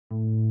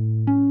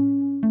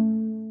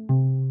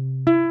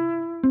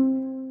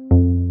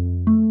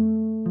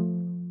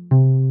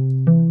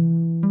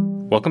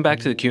Welcome back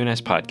to the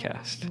QNS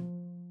Podcast.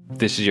 If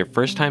this is your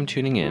first time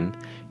tuning in,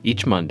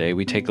 each Monday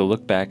we take a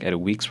look back at a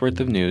week's worth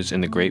of news in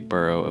the great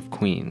borough of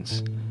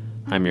Queens.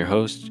 I'm your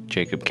host,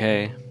 Jacob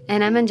Kaye.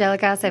 And I'm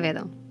Angélica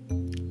Acevedo.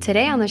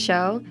 Today on the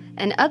show,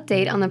 an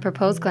update on the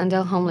proposed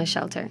Glendale homeless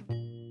shelter.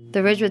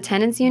 The Ridgewood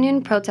Tenants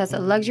Union protests a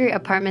luxury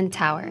apartment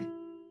tower.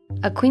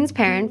 A Queens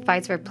parent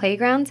fights for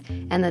playgrounds,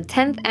 and the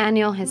 10th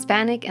Annual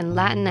Hispanic and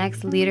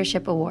Latinx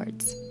Leadership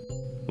Awards.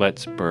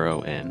 Let's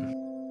burrow in.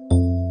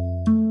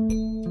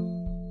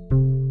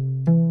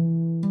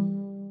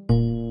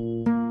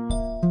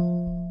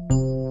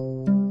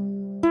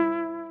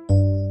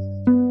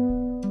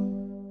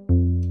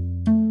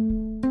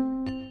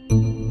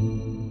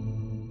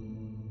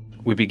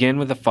 We begin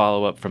with a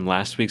follow-up from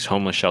last week's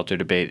homeless shelter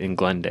debate in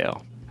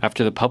Glendale.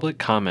 After the public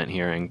comment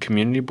hearing,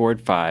 Community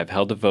Board 5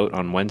 held a vote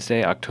on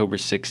Wednesday, October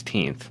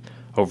 16th,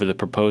 over the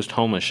proposed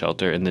homeless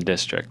shelter in the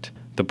district.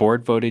 The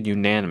board voted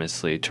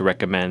unanimously to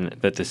recommend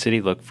that the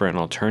city look for an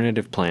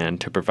alternative plan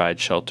to provide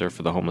shelter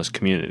for the homeless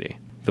community.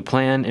 The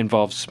plan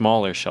involves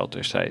smaller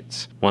shelter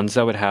sites, ones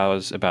that would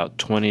house about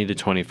 20 to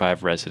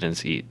 25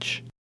 residents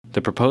each.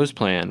 The proposed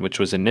plan, which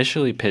was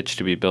initially pitched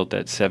to be built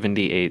at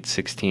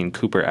 7816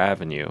 Cooper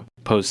Avenue,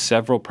 posed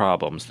several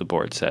problems, the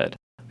board said.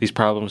 These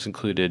problems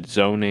included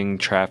zoning,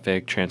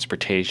 traffic,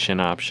 transportation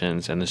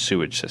options, and the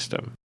sewage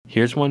system.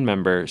 Here's one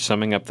member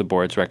summing up the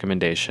board's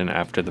recommendation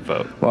after the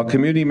vote. While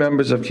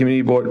members of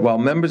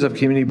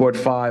Community Board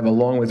 5,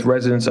 along with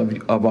residents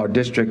of our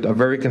district, are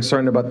very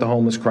concerned about the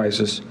homeless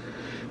crisis,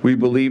 we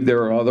believe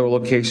there are other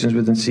locations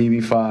within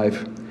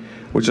CB5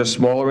 which are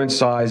smaller in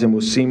size and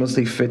will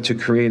seamlessly fit to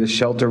create a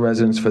shelter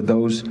residence for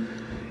those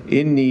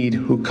in need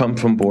who come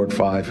from Board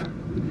 5.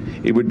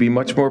 It would be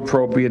much more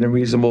appropriate and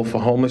reasonable for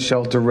homeless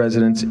shelter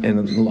residents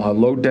in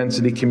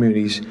low-density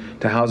communities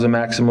to house a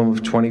maximum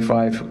of 20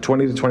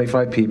 to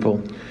 25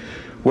 people.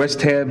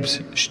 West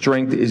Hab's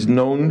strength is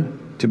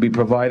known to be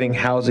providing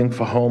housing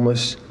for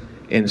homeless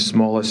in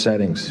smaller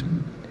settings.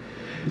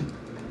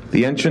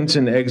 The entrance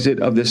and exit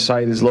of this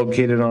site is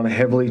located on a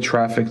heavily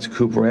trafficked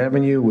Cooper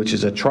Avenue, which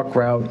is a truck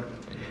route.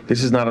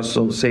 This is not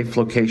a safe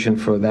location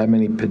for that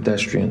many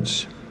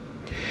pedestrians.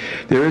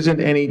 There isn't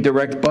any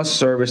direct bus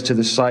service to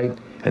the site,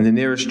 and the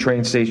nearest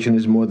train station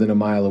is more than a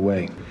mile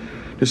away.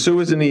 The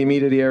sewers in the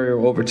immediate area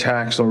are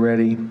overtaxed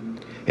already.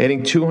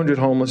 Adding 200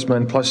 homeless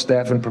men plus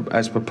staff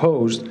as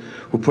proposed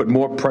will put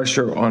more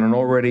pressure on an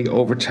already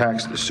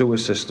overtaxed sewer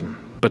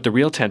system. But the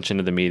real tension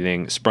of the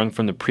meeting sprung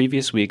from the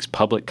previous week's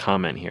public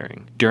comment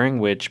hearing, during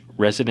which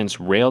residents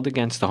railed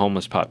against the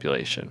homeless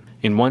population.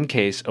 In one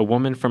case, a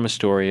woman from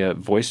Astoria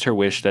voiced her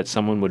wish that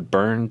someone would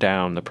burn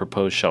down the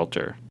proposed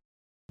shelter.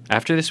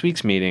 After this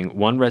week's meeting,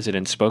 one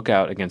resident spoke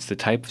out against the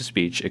type of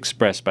speech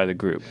expressed by the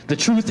group. The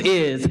truth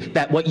is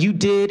that what you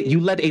did,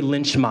 you led a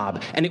lynch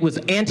mob, and it was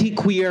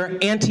anti-queer,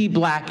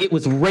 anti-black, it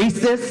was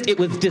racist, it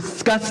was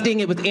disgusting,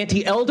 it was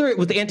anti-elder, it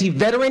was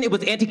anti-veteran, it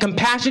was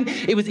anti-compassion,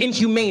 it was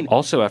inhumane.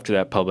 Also after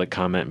that public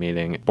comment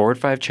meeting, Board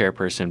 5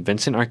 chairperson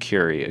Vincent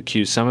Arcuri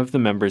accused some of the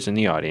members in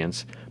the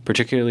audience,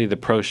 particularly the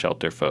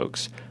pro-shelter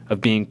folks, of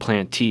being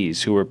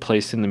plantees who were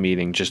placed in the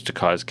meeting just to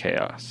cause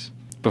chaos.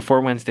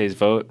 Before Wednesday's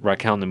vote,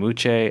 Raquel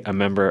Namuche, a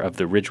member of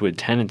the Ridgewood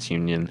Tenants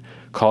Union,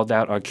 called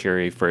out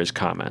Arcuri for his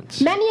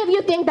comments. Many of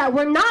you think that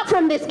we're not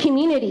from this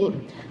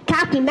community.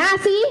 Kathy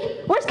Massey,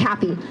 where's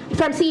Kathy?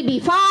 From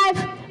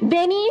CB5,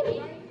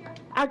 Vinny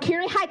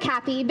Arcuri, hi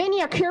Kathy. Vinny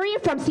Arcuri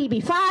from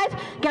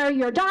CB5, Gary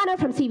Giordano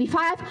from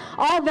CB5,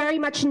 all very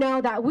much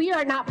know that we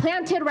are not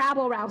planted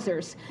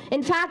rabble-rousers.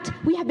 In fact,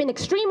 we have been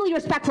extremely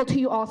respectful to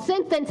you all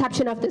since the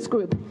inception of this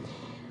group.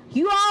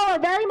 You all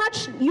very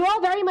much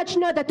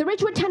know that the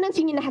Ridgewood Tenants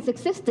Union has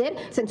existed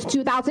since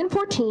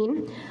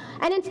 2014,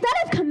 and instead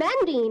of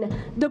commending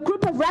the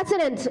group of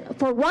residents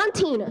for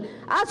wanting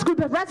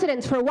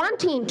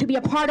to be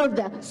a part of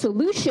the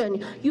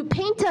solution, you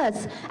paint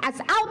us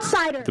as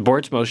outsiders. The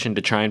board's motion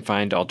to try and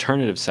find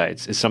alternative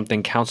sites is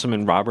something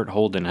Councilman Robert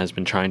Holden has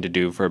been trying to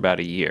do for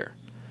about a year.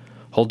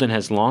 Holden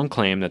has long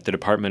claimed that the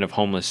Department of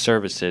Homeless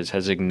Services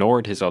has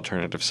ignored his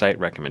alternative site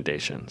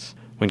recommendations.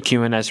 When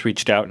QNS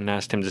reached out and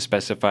asked him to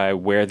specify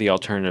where the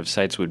alternative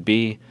sites would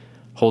be,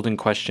 Holden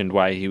questioned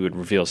why he would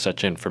reveal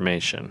such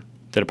information.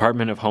 The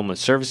Department of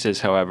Homeless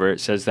Services, however,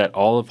 says that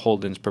all of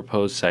Holden's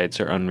proposed sites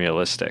are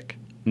unrealistic.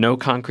 No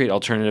concrete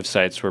alternative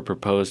sites were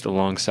proposed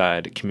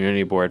alongside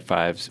Community Board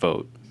 5's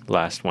vote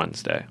last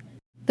Wednesday.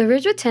 The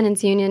Ridgewood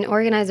Tenants Union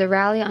organized a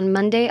rally on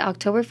Monday,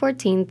 October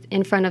 14th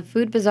in front of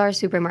Food Bazaar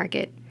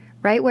Supermarket,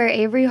 right where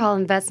Avery Hall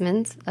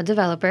Investments, a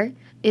developer,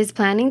 is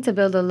planning to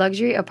build a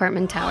luxury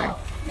apartment tower.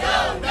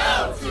 No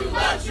to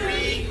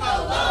luxury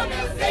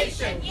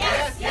colonization.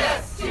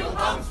 Yes to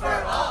homes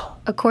for all.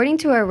 According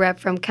to a rep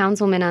from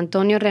Councilman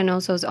Antonio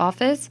Reynoso's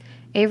office,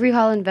 Avery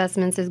Hall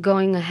Investments is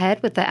going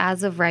ahead with the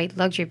as-of-right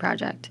luxury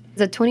project.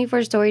 The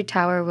 24-story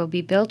tower will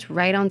be built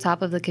right on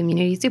top of the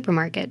community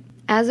supermarket.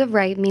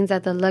 As-of-right means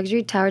that the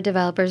luxury tower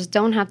developers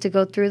don't have to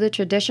go through the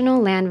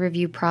traditional land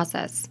review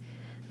process.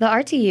 The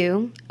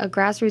RTU, a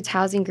grassroots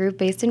housing group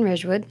based in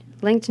Ridgewood,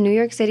 linked New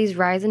York City's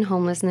rise in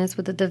homelessness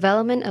with the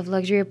development of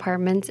luxury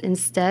apartments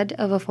instead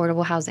of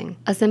affordable housing.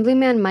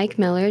 Assemblyman Mike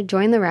Miller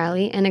joined the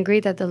rally and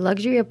agreed that the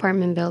luxury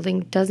apartment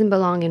building doesn't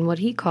belong in what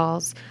he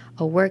calls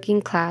a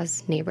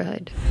working-class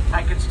neighborhood.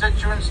 My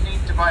constituents need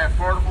to buy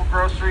affordable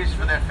groceries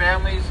for their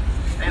families.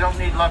 They don't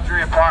need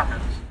luxury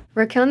apartments.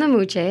 Raquel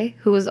Namuche,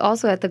 who was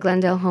also at the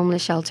Glendale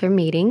homeless shelter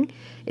meeting,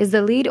 is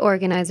the lead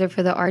organizer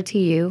for the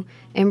RTU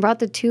and brought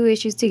the two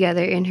issues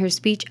together in her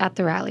speech at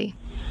the rally.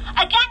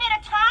 Again,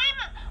 at a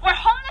time where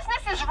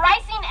homelessness is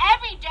rising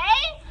every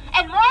day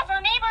and more of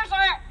our neighbors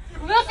are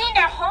losing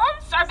their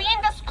homes, are being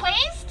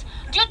displaced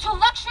due to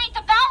luxury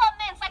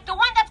developments like the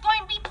one that's going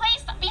to be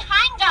placed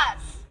behind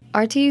us.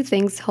 RTU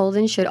thinks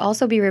Holden should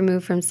also be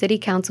removed from city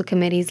council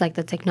committees like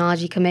the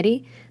Technology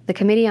Committee, the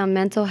Committee on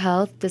Mental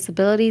Health,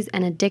 Disabilities,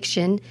 and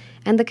Addiction,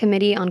 and the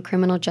Committee on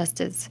Criminal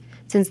Justice,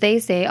 since they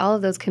say all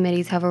of those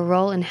committees have a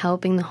role in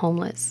helping the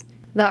homeless.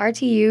 The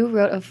RTU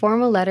wrote a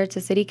formal letter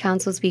to City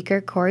Council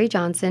Speaker Corey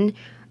Johnson,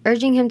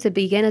 urging him to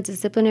begin a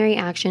disciplinary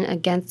action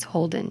against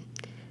Holden.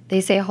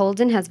 They say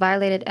Holden has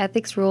violated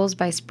ethics rules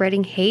by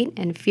spreading hate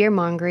and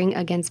fear-mongering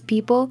against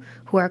people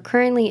who are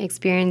currently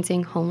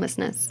experiencing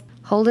homelessness.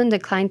 Holden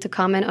declined to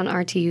comment on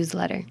RTU's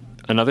letter.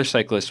 Another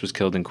cyclist was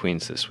killed in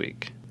Queens this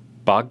week.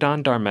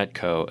 Bogdan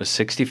Darmetko, a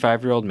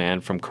 65-year-old man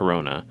from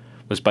Corona,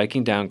 was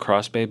biking down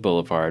Cross Bay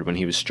Boulevard when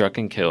he was struck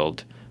and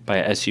killed by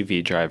a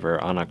SUV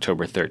driver on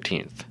October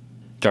 13th.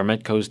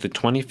 Darmetko is the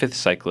 25th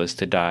cyclist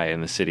to die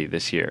in the city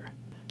this year.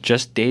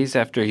 Just days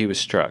after he was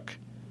struck,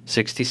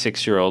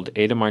 66-year-old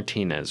Ada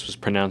Martinez was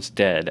pronounced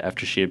dead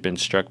after she had been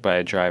struck by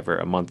a driver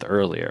a month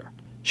earlier.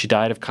 She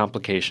died of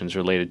complications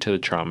related to the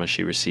trauma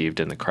she received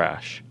in the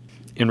crash.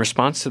 In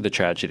response to the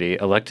tragedy,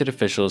 elected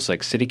officials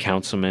like City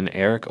Councilman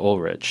Eric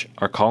Ulrich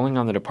are calling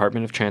on the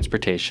Department of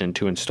Transportation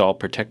to install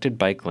protected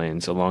bike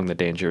lanes along the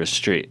dangerous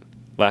street.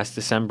 Last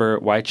December,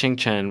 Wai Ching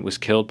Chen was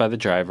killed by the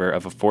driver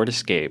of a Ford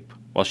Escape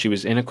while she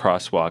was in a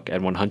crosswalk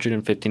at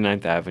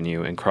 159th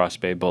Avenue and Cross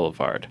Bay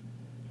Boulevard.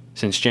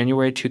 Since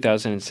January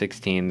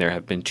 2016, there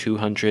have been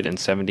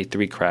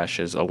 273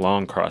 crashes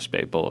along Cross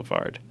Bay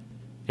Boulevard.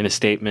 In a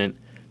statement,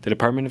 the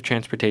Department of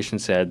Transportation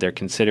said they're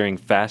considering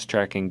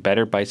fast-tracking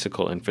better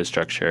bicycle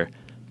infrastructure,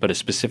 but a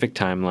specific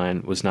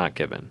timeline was not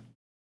given.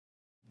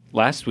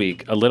 Last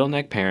week, a Little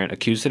Neck parent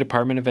accused the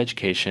Department of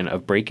Education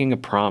of breaking a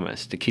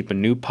promise to keep a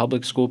new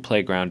public school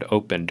playground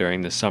open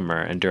during the summer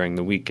and during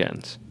the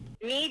weekends.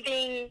 Me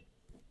being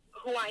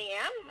who I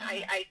am,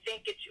 I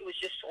think it was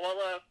just all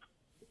a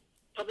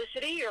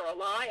publicity or a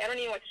lie. I don't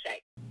even know what to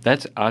say.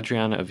 That's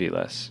Adriana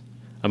Aviles,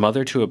 a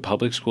mother to a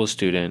public school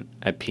student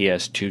at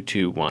PS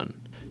 221.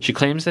 She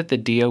claims that the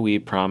DOE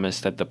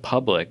promised that the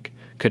public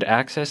could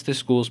access the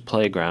school's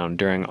playground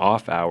during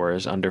off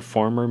hours under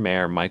former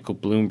Mayor Michael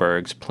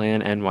Bloomberg's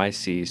Plan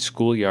NYC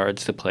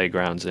Schoolyards to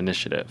Playgrounds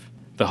initiative.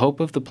 The hope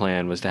of the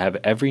plan was to have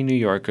every New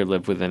Yorker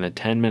live within a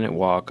 10-minute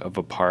walk of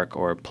a park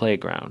or a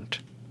playground.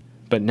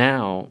 But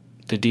now,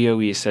 the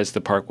DOE says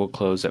the park will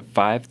close at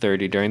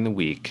 5:30 during the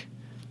week,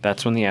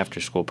 that's when the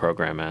after-school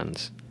program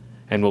ends,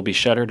 and will be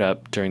shuttered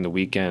up during the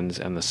weekends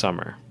and the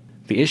summer.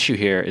 The issue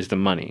here is the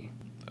money.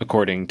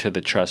 According to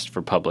the Trust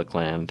for Public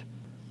Land,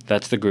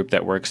 that's the group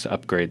that works to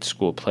upgrade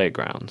school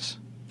playgrounds.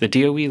 The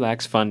DOE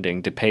lacks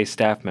funding to pay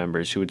staff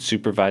members who would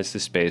supervise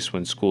the space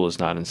when school is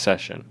not in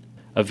session.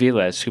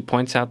 Aviles, who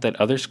points out that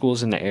other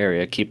schools in the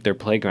area keep their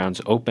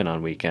playgrounds open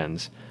on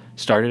weekends,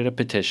 started a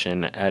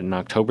petition at an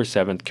October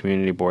 7th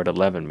Community Board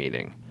 11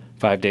 meeting.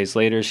 5 days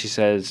later, she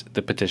says,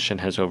 the petition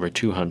has over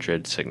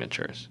 200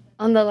 signatures.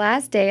 On the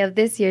last day of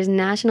this year's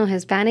National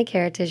Hispanic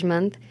Heritage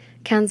Month,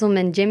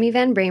 Councilman Jimmy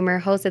Van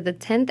Bramer hosted the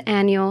 10th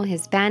Annual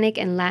Hispanic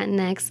and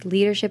Latinx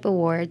Leadership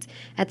Awards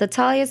at the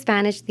Talia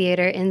Spanish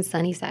Theater in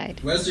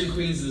Sunnyside. Western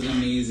Queens is an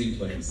amazing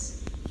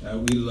place.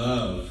 We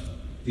love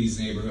these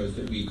neighborhoods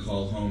that we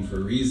call home for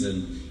a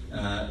reason,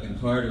 and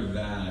part of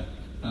that,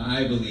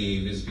 I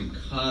believe, is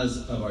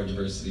because of our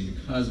diversity,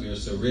 because we are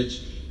so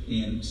rich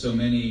in so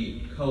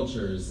many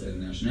cultures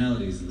and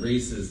nationalities and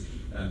races,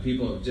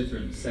 people of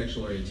different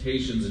sexual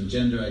orientations and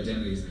gender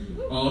identities,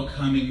 all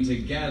coming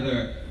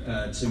together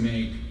to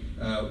make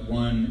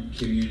one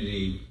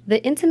community.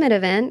 The intimate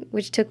event,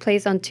 which took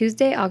place on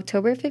Tuesday,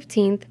 October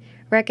 15th,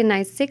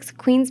 recognized 6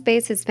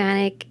 Queens-based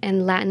Hispanic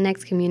and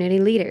Latinx community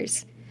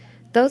leaders.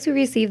 Those who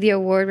received the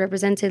award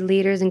represented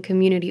leaders in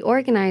community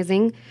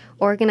organizing,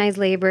 organized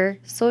labor,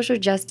 social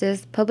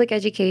justice, public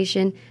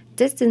education,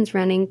 distance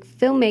running,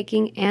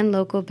 filmmaking, and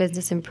local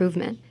business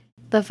improvement.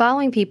 The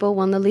following people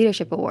won the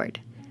Leadership Award: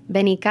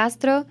 Benny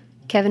Castro,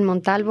 Kevin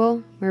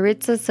Montalvo,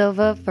 Maritza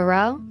Silva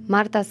Farrell,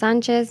 Marta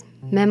Sanchez,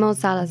 Memo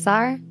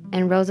Salazar,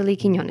 and Rosalie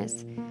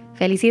Quiñones.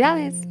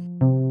 ¡Felicidades!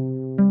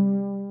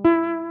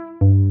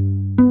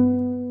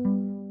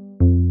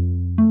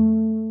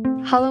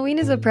 Halloween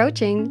is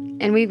approaching,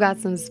 and we've got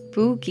some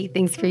spooky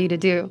things for you to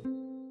do.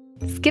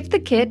 Skip the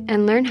kit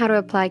and learn how to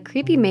apply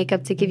creepy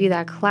makeup to give you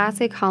that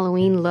classic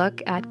Halloween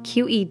look at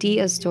QED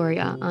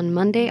Astoria on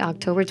Monday,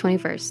 October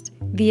 21st.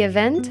 The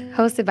event,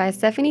 hosted by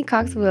Stephanie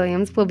Cox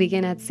Williams, will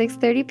begin at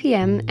 6:30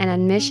 p.m. and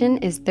admission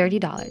is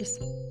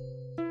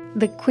 $30.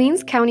 The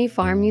Queens County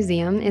Farm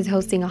Museum is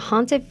hosting a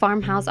haunted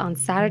farmhouse on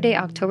Saturday,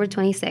 October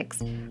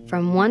 26th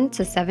from 1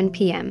 to 7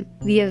 p.m.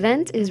 The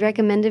event is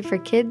recommended for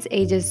kids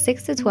ages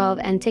 6 to 12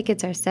 and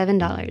tickets are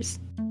 $7.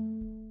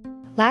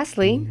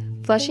 Lastly,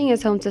 Flushing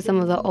is home to some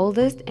of the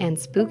oldest and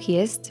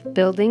spookiest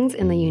buildings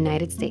in the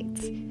United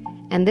States.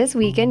 And this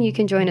weekend, you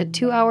can join a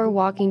 2-hour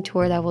walking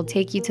tour that will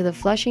take you to the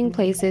Flushing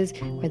places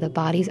where the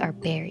bodies are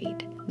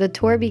buried. The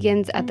tour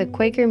begins at the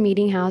Quaker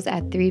Meeting House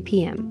at 3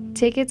 p.m.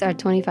 Tickets are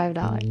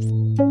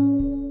 $25.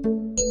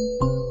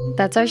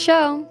 That's our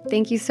show.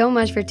 Thank you so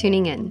much for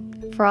tuning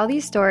in. For all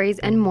these stories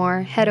and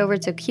more, head over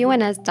to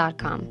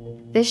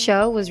QNS.com. This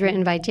show was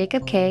written by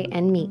Jacob Kaye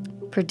and me,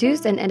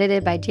 produced and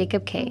edited by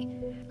Jacob Kaye.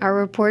 Our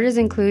reporters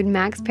include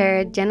Max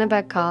Parrott, Jenna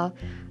Bakal,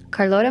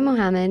 Carlota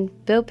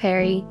Mohammed, Bill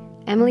Perry,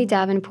 Emily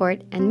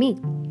Davenport, and me.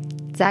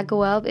 Zach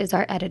Goelb is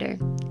our editor.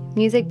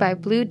 Music by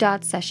Blue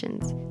Dot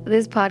Sessions.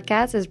 This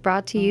podcast is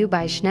brought to you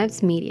by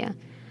Schneps Media.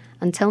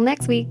 Until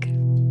next week.